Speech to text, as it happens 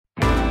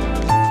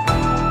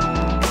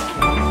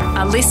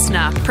A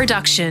listener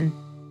production.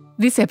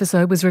 This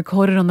episode was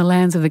recorded on the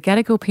lands of the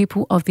Gadigal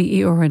people of the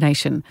Eora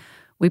Nation.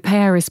 We pay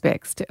our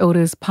respects to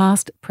elders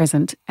past,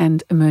 present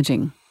and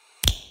emerging.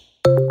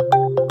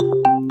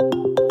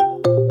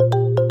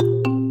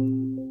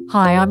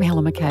 Hi, I'm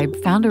Helen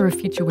McCabe, founder of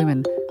Future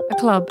Women, a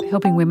club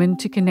helping women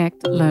to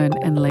connect, learn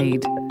and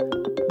lead.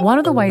 One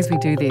of the ways we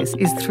do this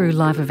is through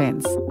live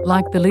events,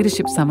 like the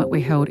Leadership Summit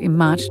we held in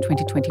March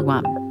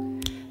 2021.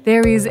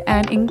 There is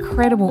an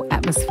incredible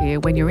atmosphere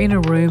when you're in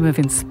a room of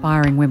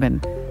inspiring women,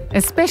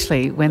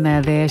 especially when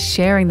they're there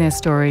sharing their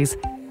stories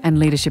and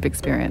leadership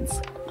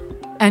experience.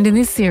 And in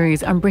this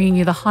series, I'm bringing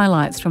you the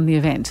highlights from the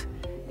event.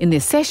 In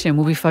this session,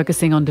 we'll be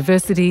focusing on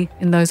diversity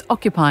in those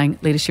occupying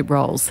leadership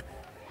roles.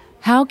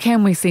 How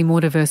can we see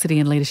more diversity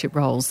in leadership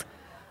roles?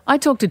 I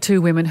talked to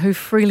two women who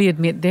freely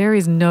admit there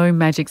is no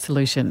magic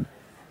solution.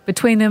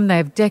 Between them, they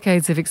have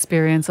decades of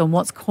experience on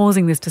what's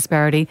causing this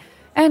disparity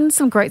and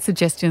some great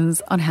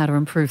suggestions on how to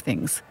improve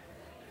things.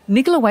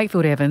 Nicola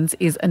Wakefield Evans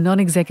is a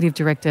non-executive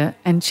director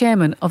and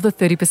chairman of the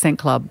 30%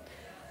 Club,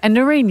 and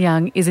Nareen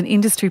Young is an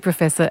industry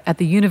professor at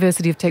the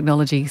University of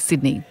Technology,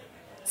 Sydney.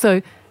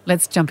 So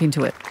let's jump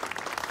into it.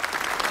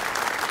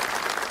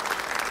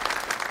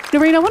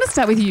 Nareen, I want to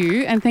start with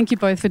you, and thank you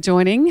both for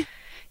joining.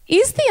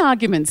 Is the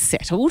argument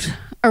settled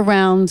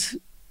around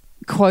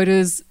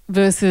quotas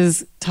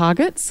versus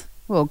targets?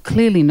 Well,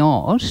 clearly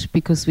not,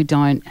 because we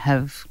don't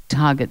have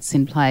targets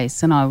in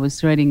place. And I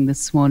was reading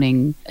this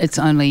morning, it's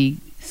only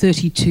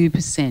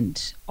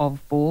 32%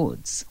 of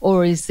boards.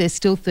 Or is there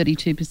still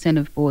 32%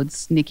 of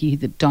boards, Nikki,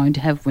 that don't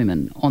have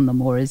women on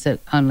them? Or is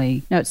it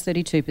only... No, it's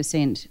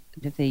 32%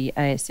 of the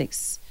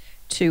ASX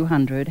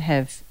 200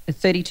 have...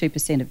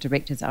 32% of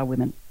directors are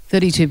women.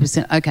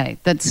 32%. Okay,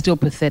 that's still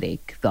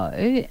pathetic,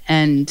 though.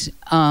 And...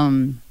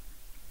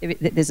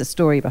 there's a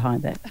story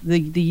behind that. The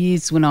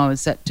years when I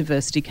was at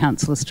Diversity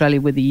Council Australia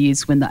were the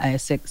years when the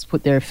ASX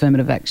put their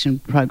affirmative action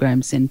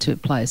programs into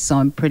place. So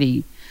I'm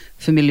pretty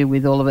familiar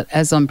with all of it,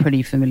 as I'm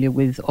pretty familiar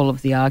with all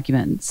of the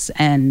arguments.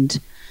 And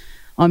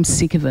I'm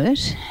sick of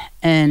it.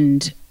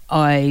 And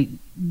I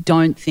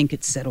don't think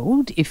it's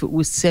settled. If it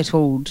was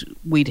settled,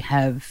 we'd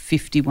have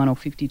 51 or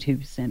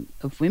 52%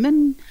 of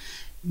women.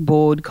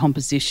 Board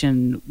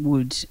composition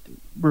would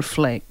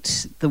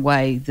reflect the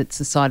way that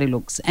society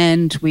looks,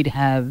 and we'd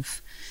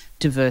have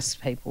diverse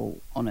people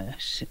on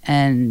it.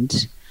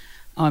 And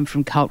I'm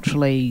from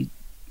culturally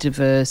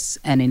diverse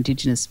and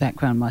Indigenous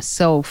background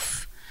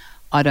myself.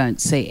 I don't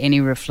see any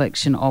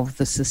reflection of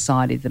the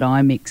society that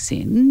I mix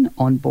in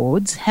on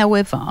boards.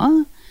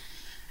 However,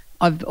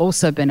 I've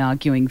also been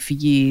arguing for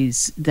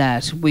years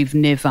that we've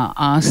never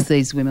asked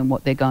these women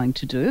what they're going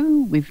to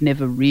do. We've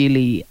never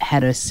really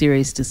had a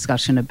serious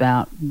discussion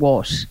about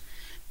what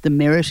the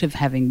merit of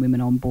having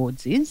women on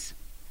boards is,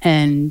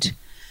 and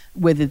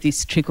whether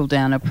this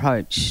trickle-down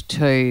approach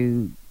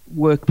to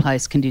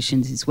workplace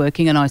conditions is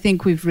working. And I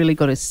think we've really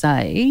got to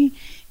say,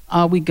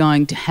 are we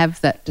going to have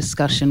that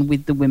discussion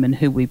with the women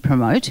who we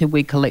promote, who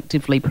we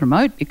collectively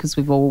promote, because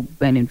we've all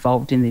been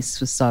involved in this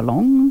for so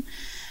long?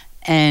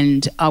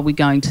 And are we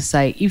going to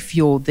say, if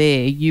you're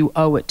there, you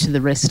owe it to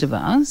the rest of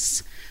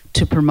us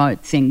to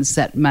promote things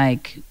that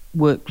make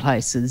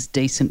workplaces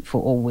decent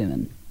for all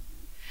women?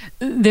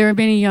 There are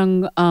many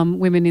young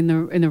women in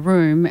the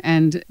room,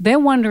 and they're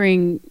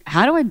wondering,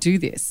 how do I do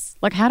this?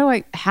 Like, how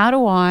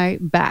do I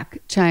back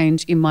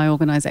change in my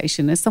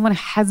organisation? As someone who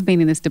has been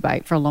in this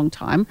debate for a long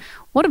time,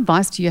 what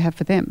advice do you have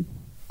for them?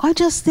 I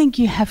just think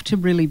you have to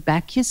really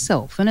back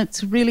yourself, and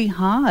it's really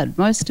hard.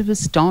 Most of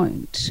us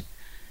don't,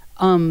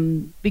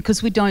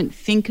 because we don't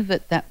think of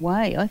it that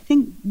way. I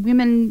think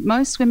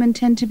most women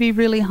tend to be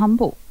really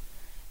humble.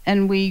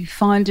 And we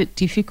find it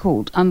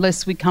difficult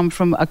unless we come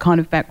from a kind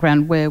of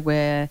background where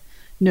we're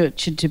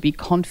nurtured to be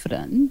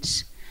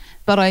confident.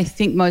 But I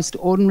think most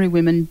ordinary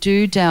women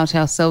do doubt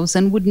ourselves,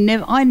 and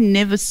I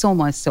never saw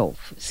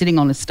myself sitting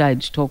on a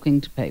stage talking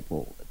to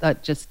people.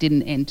 That just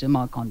didn't enter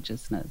my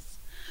consciousness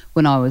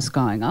when I was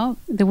growing up.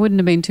 There wouldn't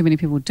have been too many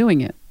people doing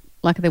it.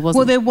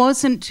 Well, there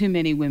wasn't too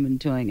many women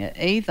doing it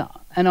either.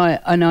 And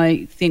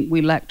I think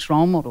we lacked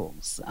role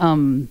models.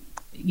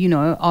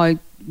 I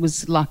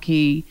was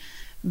lucky...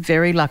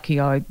 very lucky.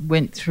 I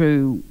went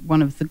through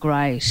one of the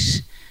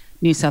great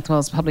New South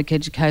Wales public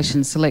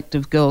education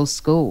selective girls'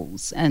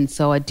 schools, and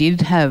so I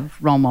did have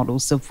role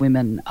models of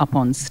women up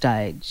on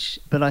stage,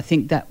 but I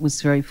think that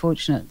was very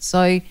fortunate.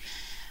 So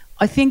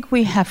I think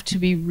we have to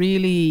be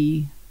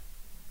really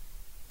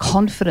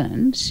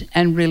confident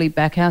and really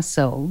back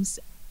ourselves.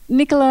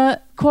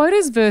 Nicola,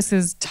 quotas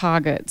versus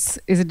targets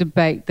is a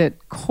debate that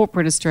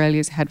corporate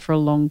Australia's had for a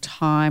long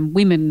time.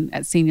 Women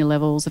at senior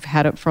levels have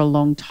had it for a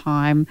long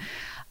time.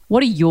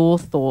 What are your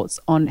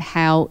thoughts on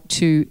how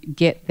to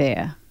get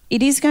there?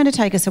 It is going to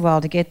take us a while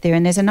to get there,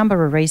 and there's a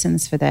number of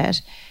reasons for that.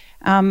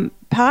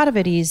 Part of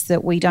it is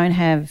that we don't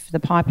have the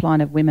pipeline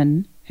of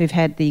women who've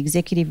had the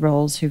executive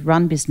roles, who've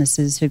run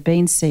businesses, who've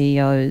been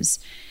CEOs.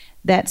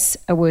 That's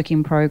a work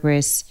in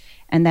progress,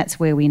 and that's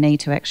where we need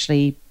to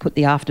actually put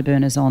the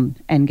afterburners on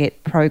and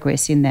get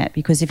progress in that.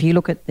 Because if you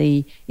look at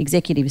the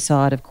executive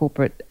side of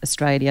corporate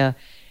Australia,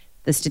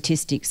 the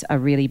statistics are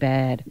really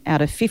bad.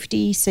 Out of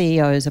 50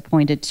 CEOs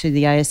appointed to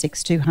the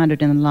ASX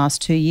 200 in the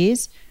last 2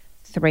 years,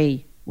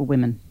 3 were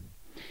women.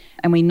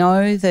 And we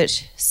know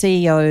that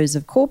CEOs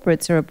of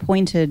corporates are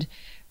appointed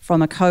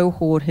from a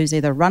cohort who's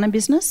either run a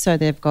business, so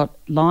they've got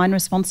line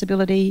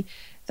responsibility,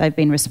 they've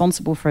been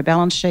responsible for a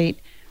balance sheet,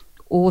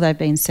 or they've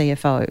been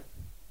CFO.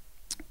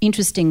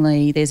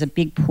 Interestingly, there's a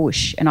big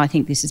push, and I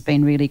think this has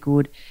been really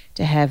good,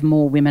 to have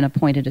more women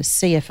appointed as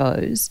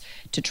CFOs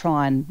to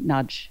try and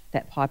nudge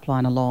that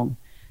pipeline along.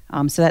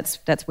 So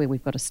that's where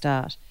we've got to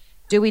start.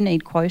 Do we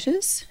need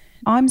quotas?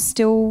 I'm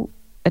still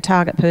a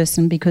target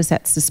person because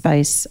that's the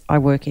space I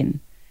work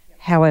in.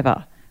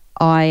 However,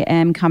 I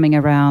am coming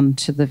around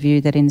to the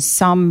view that in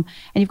some,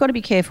 and you've got to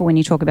be careful when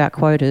you talk about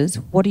quotas,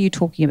 what are you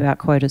talking about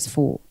quotas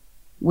for?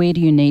 Where do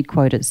you need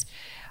quotas?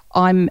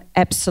 I'm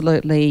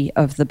absolutely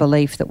of the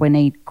belief that we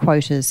need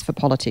quotas for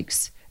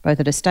politics, both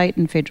at a state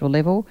and federal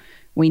level.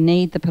 We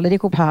need the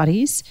political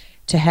parties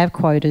to have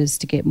quotas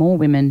to get more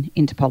women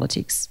into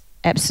politics.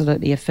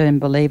 Absolutely a firm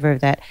believer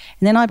of that.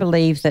 And then I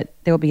believe that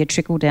there will be a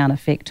trickle-down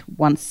effect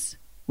once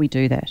we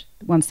do that,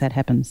 once that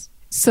happens.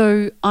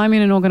 So I'm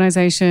in an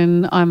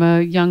organisation, I'm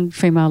a young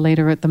female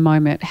leader at the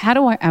moment. How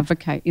do I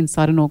advocate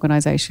inside an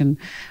organisation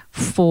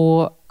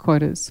for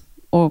quotas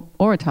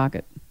or a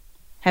target?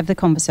 Have the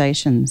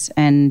conversations.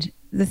 And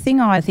the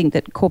thing I think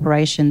that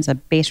corporations are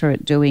better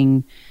at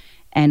doing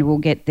and will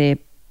get there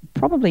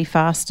probably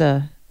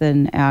faster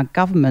than our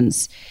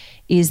governments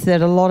is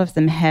that a lot of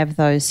them have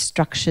those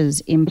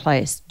structures in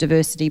place,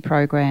 diversity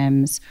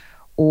programs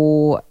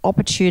or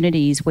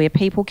opportunities where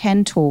people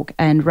can talk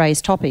and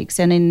raise topics.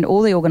 And in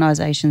all the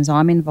organisations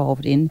I'm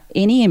involved in,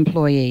 any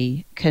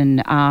employee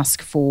can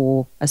ask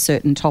for a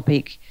certain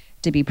topic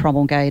to be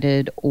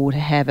promulgated or to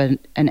have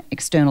an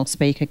external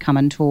speaker come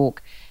and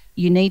talk.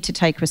 You need to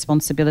take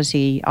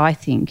responsibility, I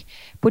think.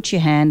 Put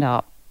your hand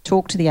up,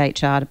 talk to the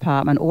HR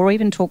department or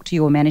even talk to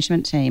your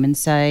management team and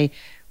say,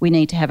 we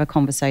need to have a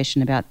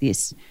conversation about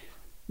this.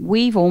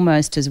 We've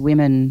almost, as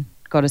women,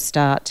 got to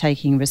start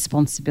taking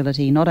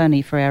responsibility not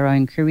only for our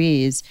own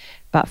careers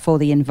but for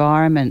the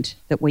environment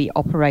that we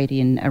operate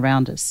in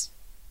around us.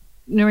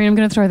 Nareen, I'm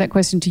going to throw that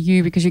question to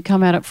you because you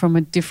come at it from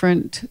a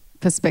different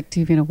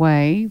perspective in a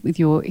way with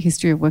your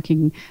history of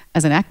working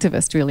as an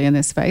activist really in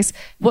this space.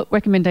 What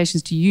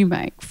recommendations do you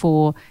make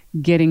for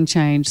getting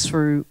change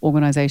through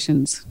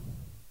organisations?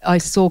 I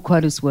saw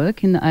quotas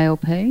work in the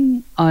ALP.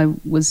 I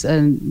was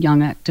a young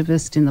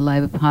activist in the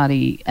Labor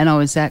Party and I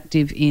was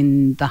active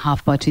in the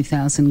Half by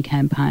 2000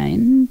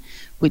 campaign,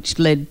 which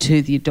led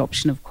to the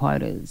adoption of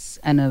quotas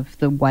and of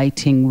the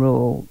weighting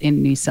rule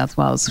in New South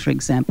Wales, for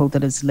example,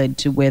 that has led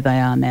to where they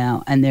are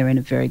now, and they're in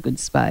a very good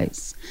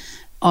space.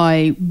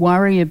 I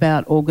worry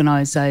about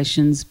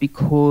organisations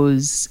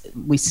because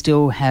we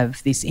still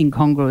have this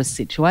incongruous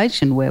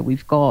situation where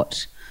we've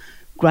got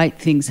great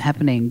things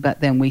happening, but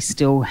then we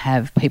still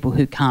have people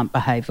who can't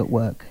behave at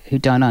work, who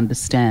don't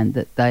understand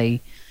that they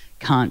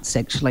can't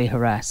sexually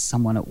harass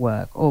someone at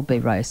work or be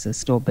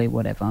racist or be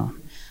whatever.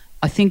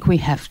 I think we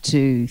have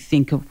to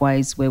think of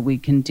ways where we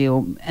can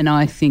deal, and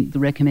I think the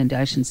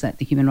recommendations that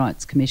the Human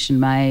Rights Commission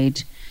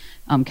made,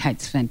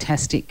 Kate's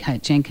fantastic,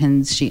 Kate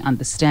Jenkins, she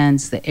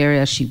understands the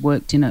area, she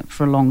worked in it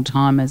for a long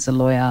time as a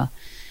lawyer.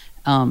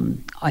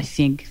 I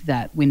think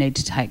that we need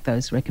to take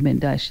those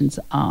recommendations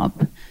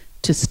up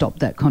to stop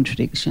that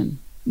contradiction.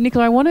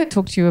 Nicola, I want to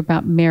talk to you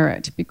about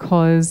merit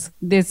because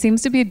there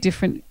seems to be a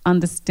different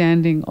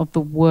understanding of the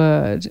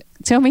word.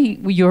 Tell me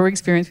your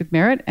experience with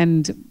merit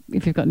and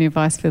if you've got any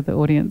advice for the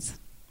audience.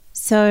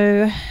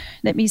 So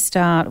let me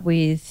start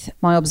with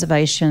my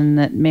observation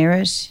that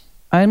merit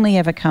only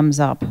ever comes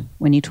up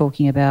when you're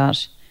talking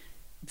about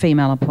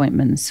female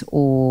appointments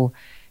or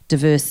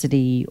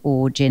diversity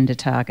or gender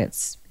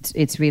targets.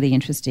 It's really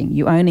interesting.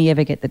 You only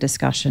ever get the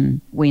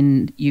discussion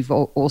when you've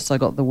also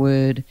got the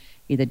word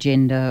either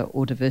gender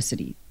or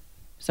diversity.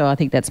 So I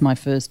think that's my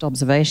first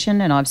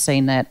observation, and I've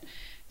seen that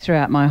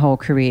throughout my whole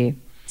career.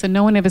 So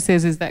no one ever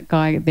says, is that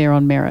guy there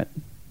on merit?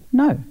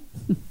 No.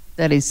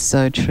 That is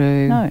so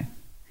true. No.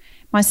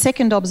 My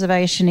second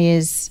observation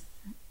is,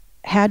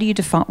 how do you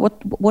define,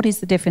 what is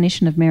the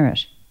definition of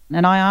merit?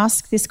 And I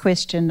ask this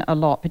question a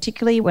lot,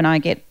 particularly when I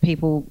get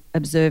people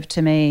observe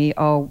to me,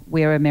 oh,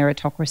 we're a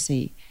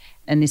meritocracy.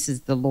 And this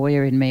is the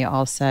lawyer in me.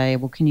 I'll say,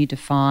 well, can you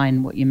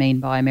define what you mean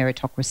by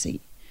meritocracy?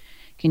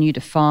 Can you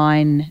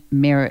define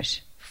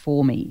merit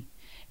for me?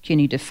 Can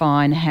you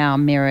define how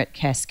merit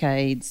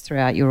cascades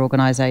throughout your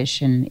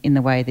organisation in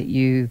the way that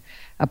you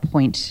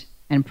appoint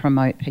and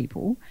promote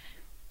people?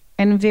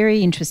 And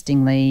very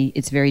interestingly,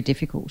 it's very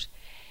difficult.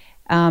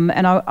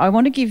 And I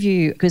want to give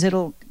you, because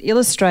it'll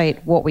illustrate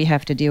what we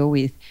have to deal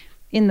with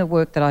in the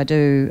work that I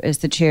do as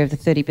the chair of the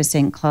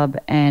 30% Club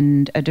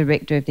and a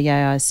director of the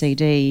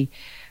AICD.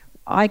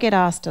 I get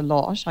asked a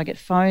lot. I get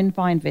phoned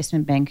by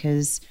investment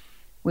bankers.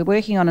 We're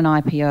working on an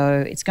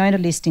IPO. It's going to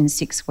list in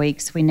 6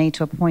 weeks. We need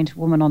to appoint a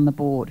woman on the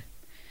board.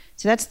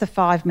 So that's the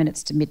 5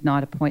 minutes to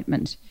midnight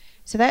appointment.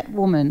 So that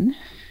woman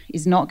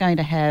is not going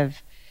to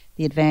have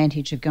the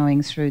advantage of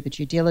going through the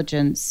due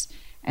diligence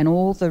and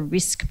all the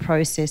risk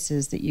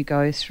processes that you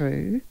go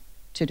through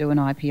to do an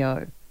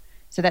IPO.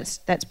 So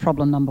that's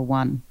problem number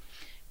one.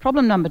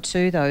 Problem number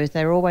two, though, is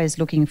they're always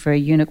looking for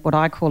what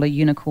I call a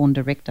unicorn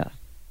director.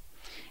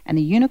 And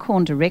the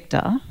unicorn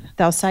director,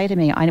 they'll say to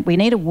me, we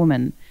need a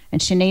woman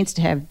and she needs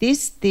to have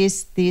this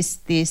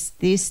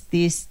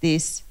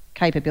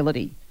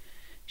capability.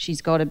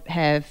 She's got to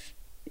have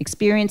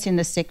experience in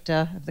the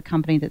sector of the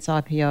company that's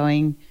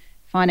IPOing,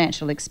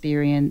 financial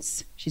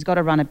experience. She's got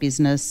to run a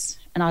business.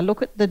 And I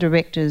look at the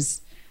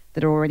directors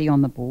that are already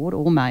on the board,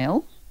 all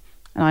male,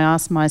 and I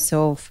ask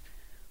myself,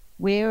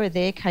 where are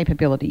their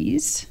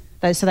capabilities?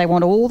 So they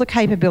want all the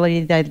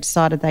capability they've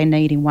decided they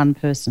need in one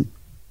person.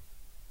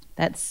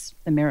 That's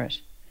the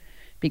merit.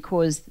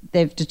 Because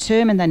they've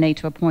determined they need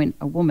to appoint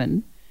a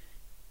woman,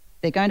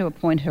 they're going to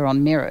appoint her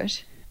on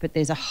merit, but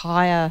there's a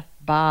higher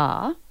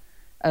bar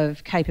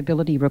of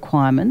capability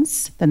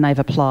requirements than they've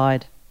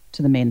applied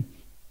to the men.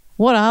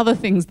 What are the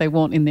things they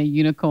want in their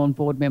unicorn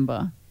board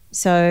member?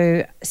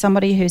 So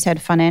somebody who's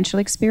had financial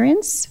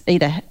experience,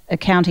 either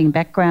accounting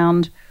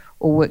background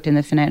or worked in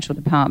the financial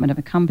department of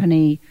a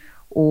company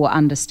or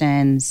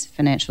understands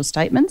financial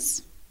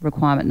statements,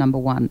 requirement number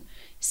one.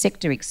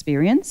 Sector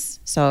experience,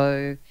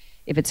 so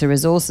if it's a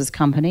resources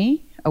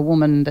company, a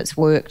woman that's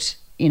worked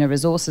in a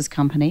resources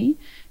company.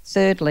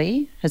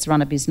 Thirdly, has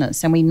run a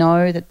business. And we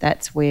know that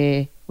that's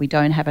where we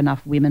don't have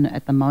enough women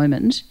at the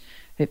moment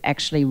who've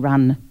actually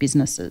run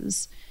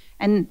businesses.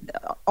 And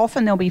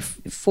often there'll be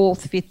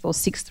fourth, fifth or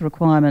sixth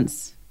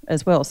requirements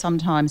as well.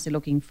 Sometimes they're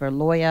looking for a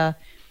lawyer,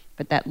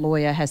 but that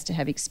lawyer has to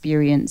have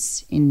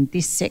experience in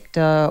this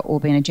sector or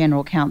been a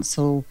general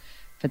counsel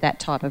for that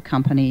type of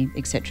company,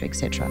 etc.,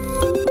 etc.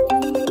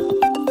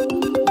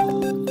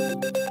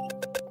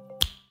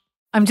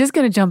 I'm just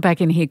going to jump back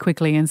in here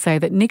quickly and say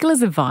that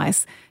Nicola's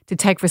advice to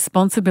take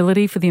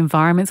responsibility for the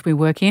environments we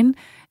work in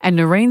and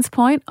Nareen's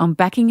point on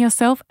backing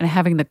yourself and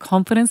having the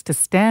confidence to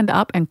stand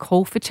up and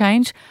call for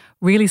change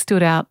really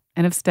stood out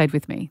and have stayed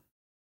with me.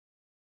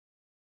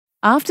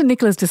 After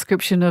Nicola's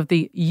description of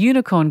the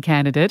unicorn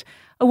candidate,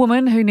 a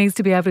woman who needs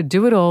to be able to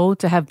do it all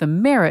to have the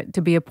merit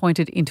to be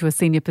appointed into a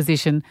senior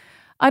position,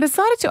 I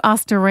decided to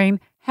ask Nareen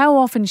how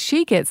often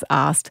she gets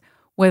asked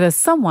whether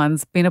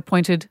someone's been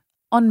appointed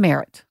on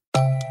merit.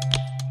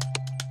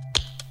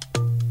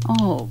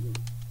 Oh,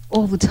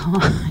 all the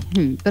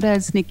time. But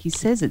as Nikki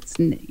says,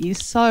 you're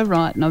so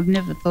right, and I've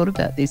never thought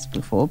about this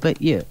before, but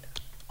yeah,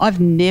 I've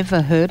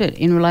never heard it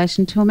in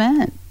relation to a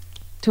man,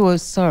 to a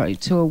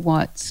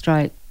white,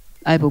 straight,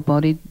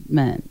 able-bodied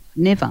man.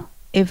 Never,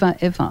 ever,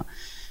 ever.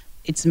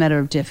 It's a matter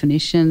of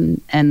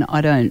definition, and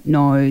I don't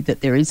know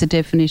that there is a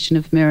definition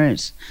of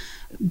merit,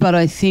 but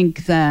I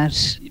think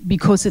that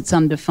because it's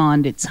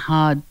undefined, it's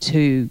hard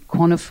to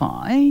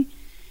quantify.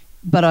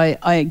 But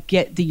I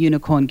get the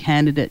unicorn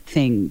candidate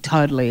thing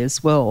totally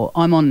as well.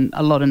 I'm on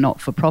a lot of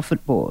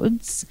not-for-profit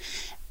boards,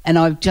 and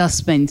I've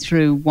just been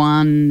through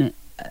the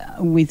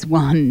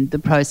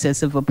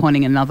process of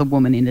appointing another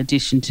woman in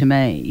addition to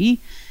me,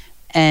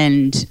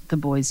 and the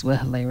boys were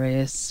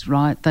hilarious,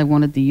 right? They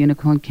wanted the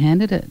unicorn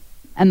candidate,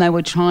 and they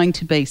were trying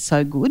to be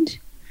so good.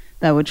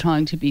 They were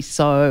trying to be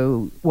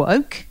so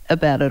woke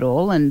about it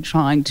all and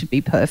trying to be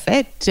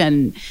perfect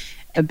and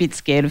a bit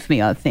scared of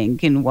me, I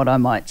think, in what I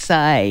might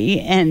say.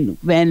 And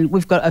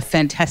we've got a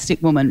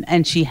fantastic woman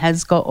and she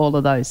has got all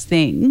of those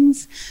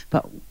things.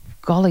 But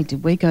golly,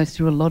 did we go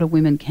through a lot of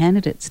women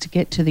candidates to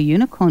get to the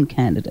unicorn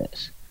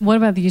candidate. What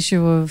about the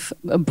issue of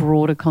a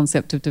broader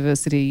concept of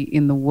diversity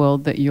in the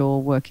world that you're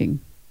working?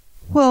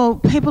 Well,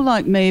 people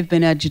like me have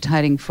been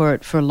agitating for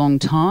it for a long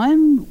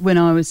time. When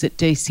I was at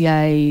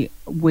DCA,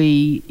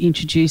 we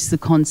introduced the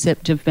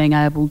concept of being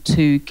able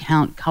to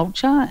count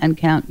culture and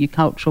count your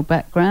cultural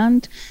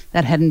background.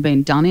 That hadn't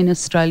been done in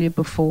Australia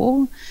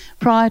before.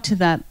 Prior to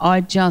that, I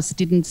just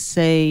didn't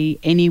see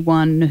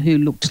anyone who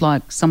looked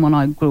like someone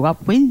I grew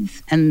up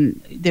with,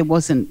 and there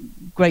wasn't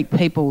Greek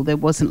people, there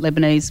wasn't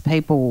Lebanese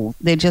people,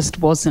 there just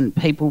wasn't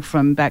people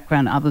from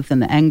background other than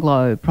the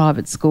Anglo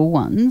private school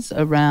ones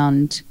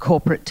around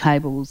corporate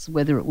tables,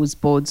 whether it was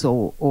boards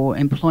or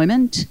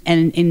employment.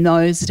 And in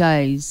those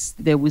days,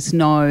 there was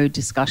no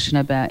discussion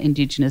about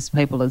Indigenous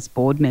people as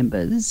board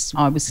members.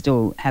 I was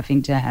still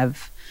having to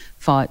have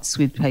fights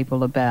with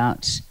people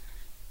about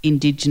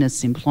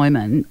Indigenous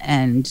employment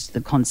and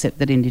the concept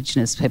that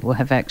Indigenous people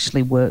have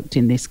actually worked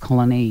in this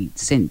colony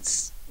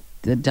since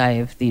the day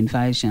of the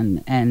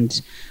invasion,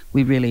 and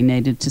we really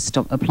needed to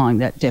stop applying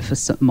that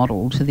deficit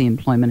model to the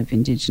employment of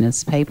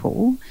Indigenous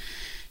people.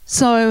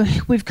 So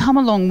we've come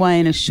a long way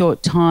in a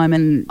short time,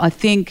 and I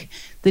think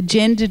the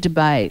gender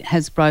debate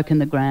has broken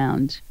the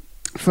ground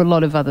for a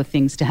lot of other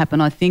things to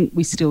happen. I think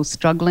we're still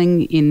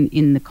struggling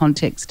in the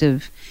context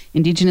of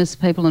Indigenous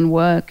people and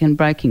work and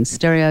breaking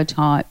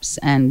stereotypes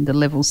and the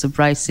levels of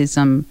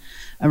racism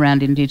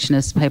around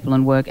Indigenous people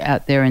and work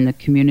out there in the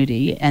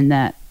community, and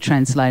that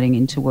translating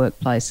into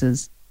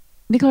workplaces.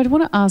 Nicola, I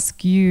want to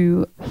ask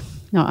you,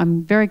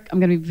 I'm going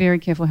to be very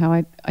careful how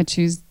I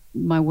choose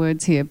my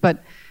words here,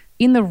 but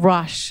in the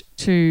rush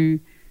to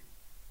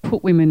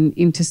put women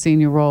into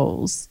senior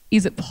roles,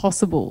 is it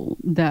possible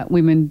that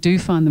women do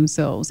find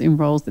themselves in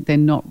roles that they're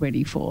not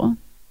ready for?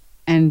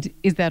 And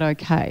is that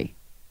okay?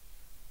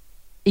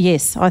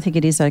 Yes, I think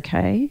it is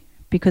okay,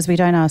 because we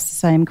don't ask the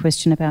same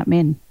question about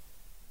men.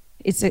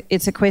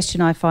 It's a question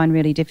I find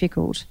really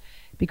difficult,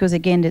 because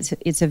again,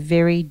 it's a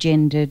very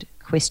gendered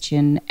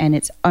question, and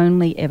it's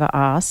only ever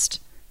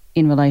asked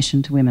in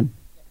relation to women.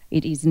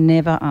 It is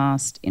never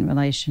asked in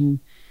relation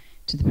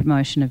to the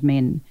promotion of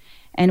men.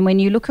 And when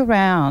you look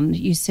around,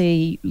 you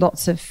see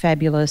lots of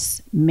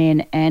fabulous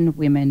men and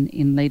women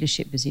in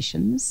leadership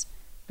positions,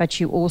 but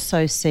you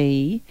also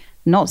see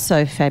not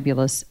so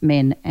fabulous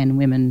men and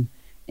women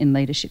in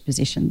leadership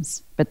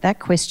positions. But that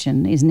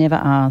question is never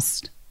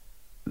asked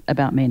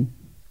about men.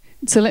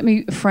 So let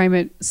me frame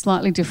it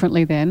slightly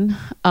differently then,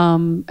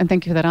 and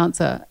thank you for that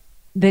answer.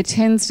 There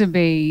tends to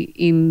be,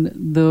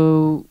 in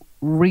the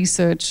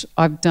research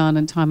I've done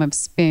and time I've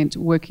spent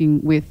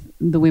working with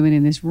the women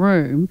in this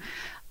room,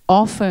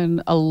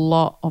 often a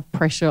lot of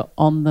pressure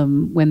on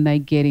them when they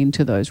get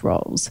into those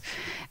roles.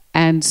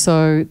 And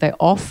so they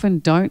often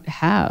don't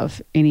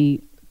have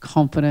any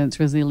confidence,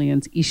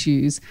 resilience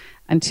issues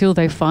until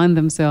they find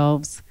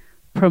themselves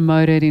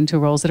promoted into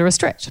roles that are a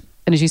stretch.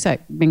 And as you say,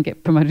 men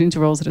get promoted into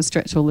roles that are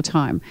stretched all the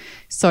time.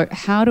 So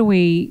how do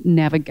we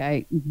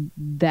navigate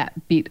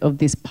that bit of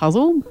this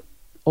puzzle?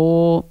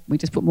 Or we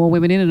just put more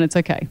women in and it's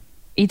okay?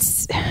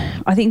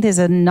 I think there's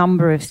a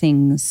number of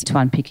things to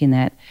unpick in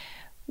that.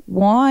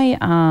 Why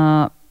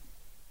are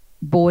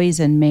boys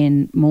and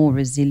men more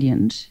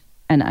resilient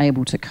and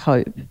able to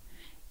cope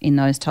in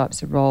those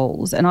types of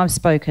roles? And I've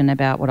spoken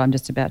about what I'm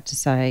just about to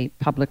say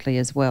publicly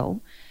as well.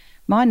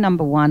 My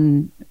number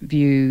one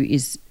view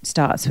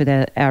starts with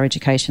our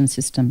education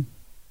system,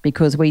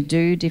 because we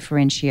do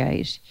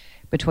differentiate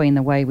between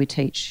the way we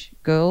teach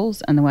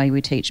girls and the way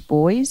we teach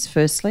boys,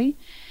 firstly.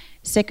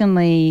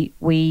 Secondly,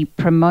 we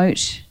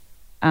promote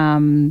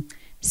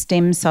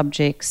STEM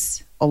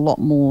subjects a lot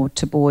more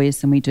to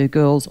boys than we do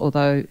girls,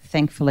 although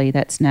thankfully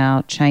that's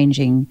now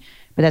changing.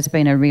 But that's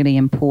been a really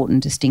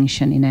important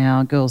distinction in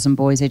our girls and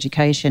boys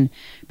education.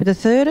 But the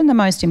third and the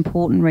most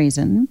important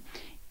reason,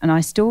 and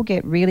I still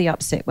get really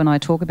upset when I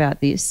talk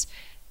about this,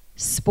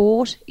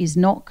 sport is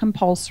not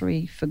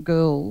compulsory for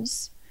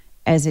girls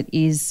as it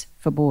is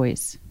for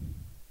boys.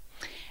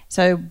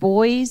 So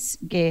boys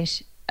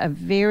get a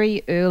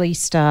very early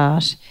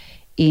start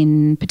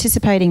in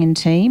participating in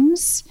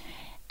teams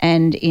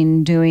and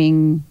in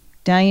doing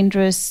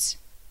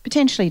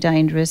potentially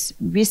dangerous,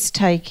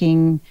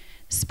 risk-taking,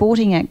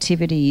 sporting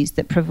activities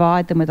that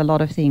provide them with a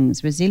lot of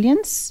things: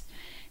 resilience,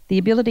 the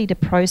ability to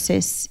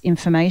process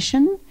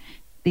information,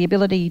 the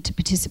ability to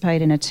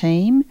participate in a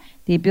team,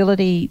 the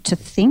ability to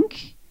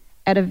think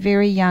at a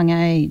very young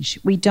age.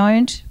 We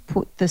don't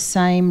put the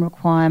same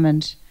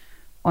requirement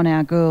on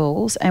our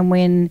girls, and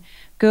when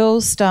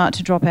girls start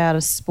to drop out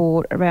of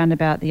sport around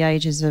about the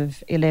ages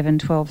of 11,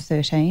 12,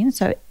 13,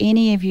 so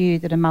any of you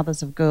that are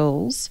mothers of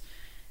girls,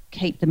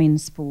 keep them in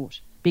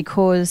sport.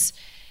 Because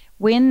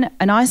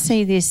and I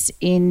see this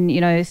in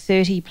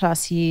 30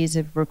 plus years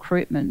of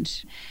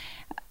recruitment,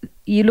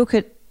 you look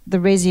at the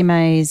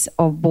resumes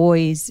of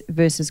boys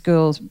versus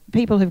girls,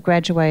 people who've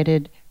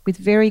graduated with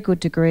very good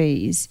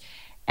degrees,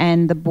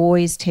 and the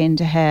boys tend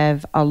to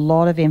have a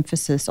lot of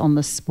emphasis on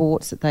the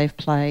sports that they've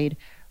played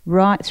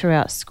right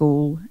throughout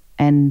school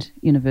and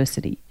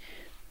university.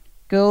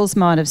 Girls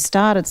might have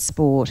started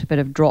sport but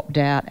have dropped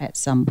out at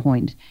some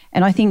point.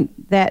 And I think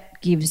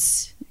that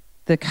gives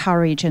the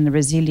courage and the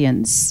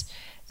resilience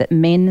that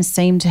men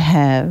seem to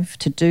have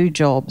to do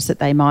jobs that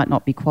they might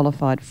not be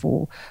qualified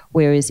for,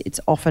 whereas it's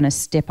often a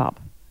step up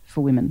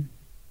for women.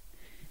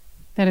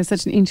 That is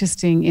such an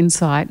interesting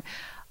insight.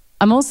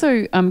 I'm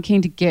also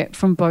keen to get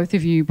from both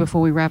of you,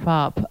 before we wrap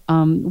up,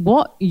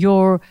 what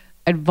your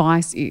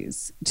advice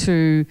is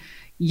to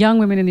young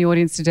women in the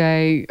audience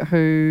today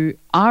who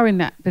are in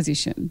that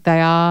position. They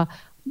are,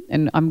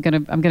 and I'm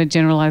going to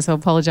generalise, so I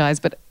apologise,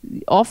 but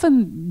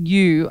often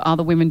you are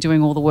the women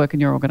doing all the work in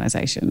your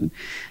organisation.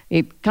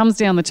 It comes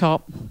down the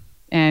top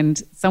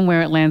and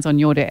somewhere it lands on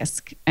your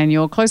desk, and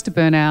you're close to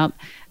burnout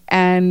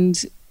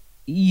and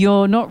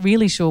you're not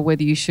really sure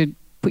whether you should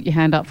put your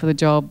hand up for the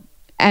job,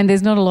 and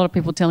there's not a lot of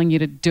people telling you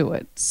to do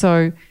it.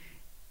 So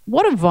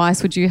what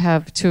advice would you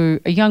have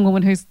to a young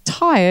woman who's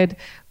tired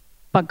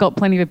but got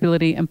plenty of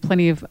ability and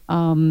plenty of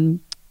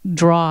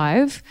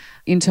drive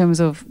in terms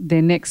of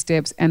their next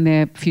steps and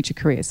their future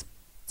careers?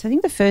 So I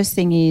think the first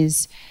thing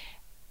is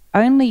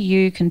only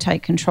you can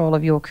take control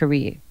of your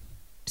career.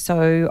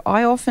 So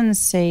I often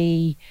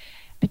see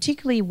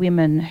particularly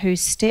women who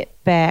step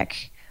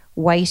back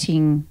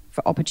waiting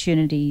for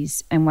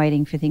opportunities and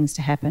waiting for things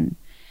to happen.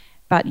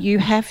 But you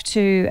have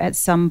to, at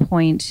some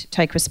point,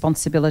 take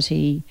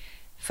responsibility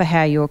for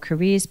how your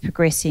career is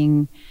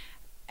progressing,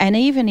 and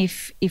even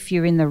if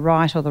you're in the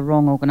right or the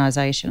wrong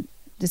organisation.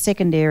 The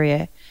second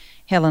area,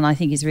 Helen, I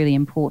think is really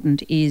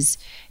important, is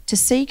to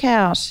seek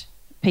out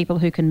people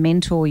who can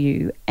mentor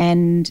you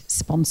and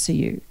sponsor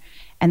you.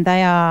 And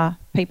they are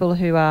people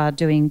who are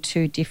doing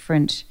two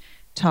different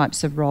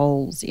types of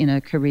roles in a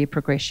career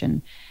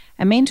progression.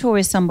 A mentor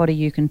is somebody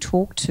you can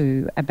talk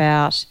to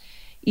about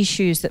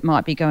issues that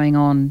might be going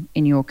on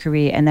in your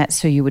career, and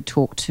that's who you would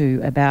talk to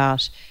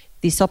about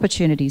this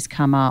opportunity's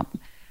come up.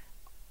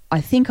 I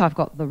think I've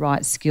got the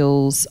right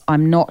skills.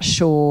 I'm not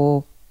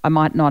sure. I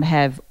might not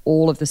have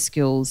all of the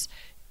skills.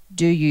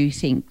 Do you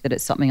think that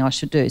it's something I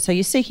should do? So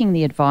you're seeking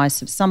the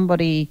advice of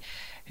somebody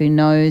who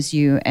knows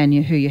you and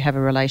who you have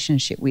a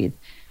relationship with.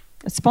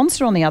 A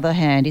sponsor, on the other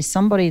hand, is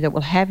somebody that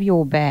will have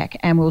your back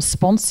and will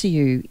sponsor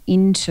you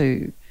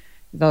into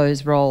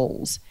those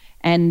roles.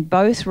 And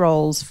both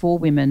roles for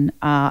women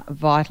are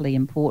vitally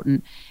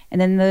important. And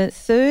then the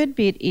third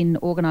bit in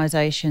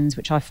organisations,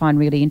 which I find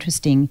really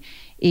interesting,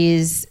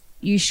 is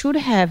you should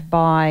have,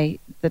 by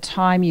the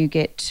time you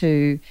get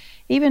to,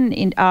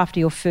 even after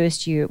your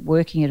first year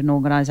working at an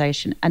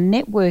organisation, a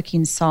network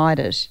inside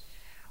it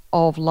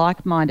of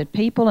like-minded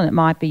people, and it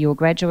might be your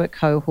graduate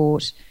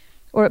cohort,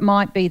 or it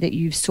might be that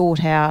you've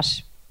sought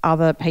out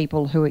other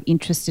people who are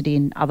interested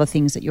in other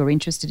things that you're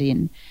interested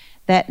in.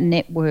 That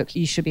network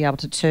you should be able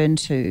to turn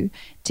to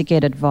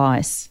get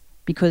advice,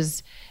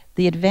 because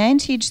the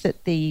advantage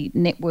that the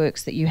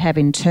networks that you have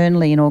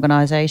internally in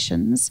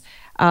organisations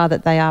are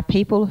that they are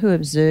people who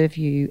observe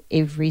you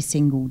every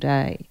single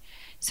day.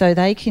 So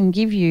they can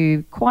give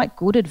you quite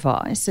good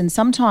advice, and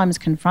sometimes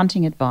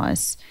confronting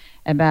advice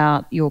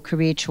about your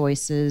career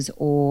choices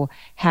or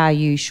how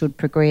you should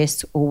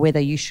progress or whether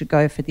you should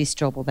go for this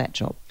job or that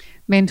job.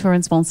 Mentor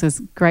and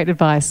sponsors, great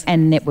advice.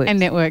 And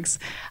networks.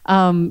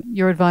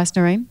 Your advice,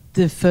 Nareen?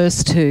 The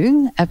first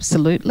two,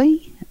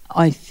 absolutely.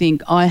 I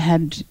think I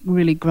had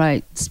really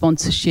great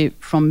sponsorship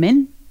from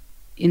men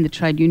in the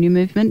trade union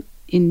movement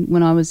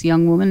when I was a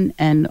young woman,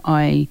 and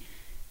I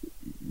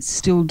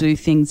still do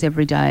things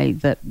every day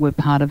that were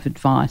part of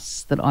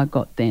advice that I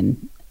got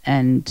then,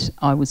 and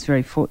I was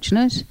very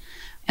fortunate.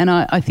 And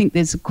I think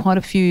there's quite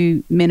a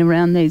few men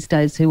around these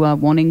days who are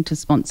wanting to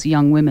sponsor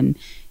young women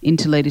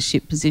into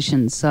leadership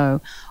positions.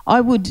 So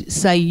I would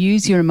say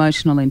use your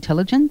emotional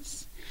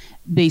intelligence,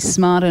 be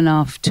smart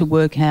enough to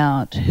work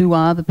out who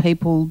are the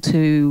people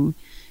to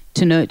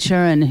nurture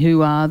and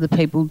who are the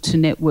people to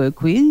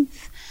network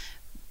with.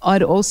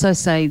 I'd also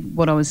say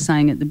what I was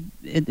saying at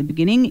the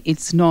beginning,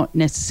 it's not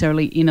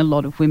necessarily in a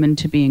lot of women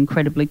to be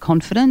incredibly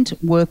confident.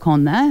 Work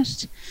on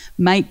that.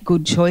 Make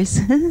good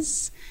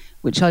choices,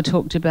 which I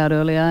talked about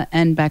earlier,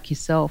 and back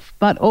yourself.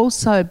 But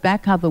also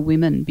back other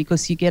women,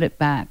 because you get it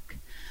back.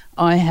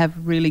 I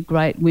have really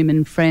great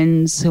women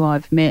friends who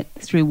I've met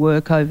through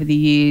work over the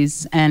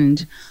years,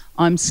 and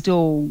I'm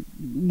still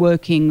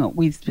working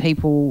with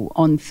people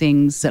on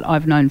things that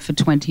I've known for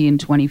 20 and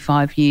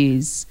 25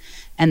 years.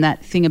 And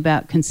that thing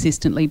about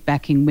consistently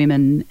backing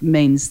women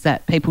means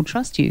that people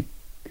trust you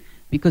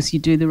because you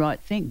do the right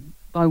thing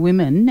by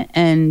women,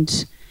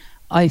 and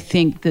I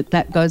think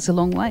that goes a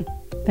long way.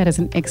 That is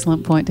an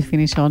excellent point to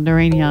finish on.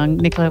 Nareen Young,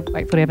 Nicola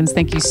Wakefield Evans,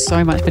 thank you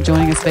so much for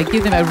joining us today.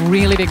 Give them a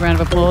really big round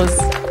of applause.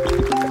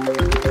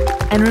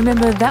 And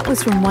remember, that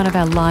was from one of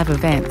our live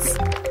events.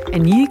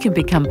 And you can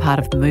become part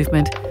of the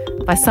movement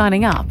by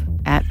signing up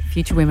at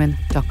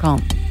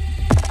futurewomen.com.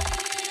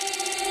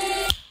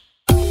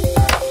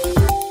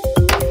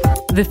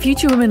 The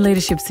Future Women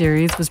Leadership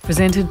Series was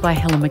presented by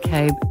Helen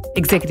McCabe,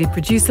 executive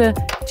producer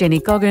Jenny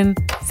Goggin,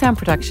 sound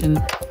production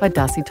by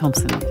Darcy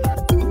Thompson.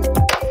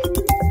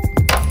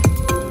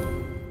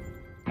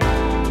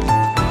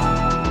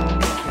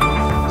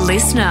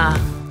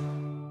 Listener.